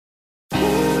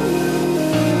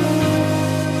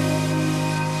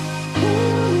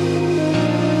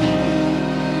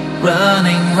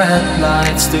running red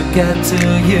lights to get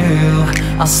to you.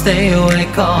 I'll stay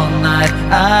awake all night,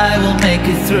 I will make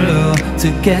it through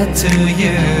to get to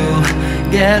you,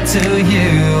 get to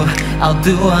you. I'll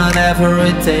do whatever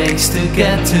it takes to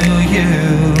get to you,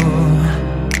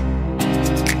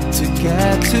 to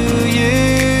get to you,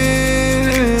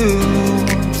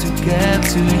 to get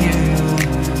to you,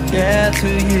 get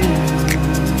to you.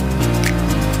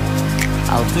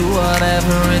 I'll do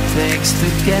whatever it takes to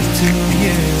get to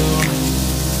you,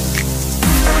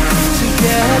 to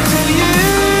get to you,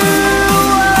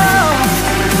 oh,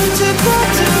 to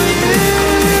get to you.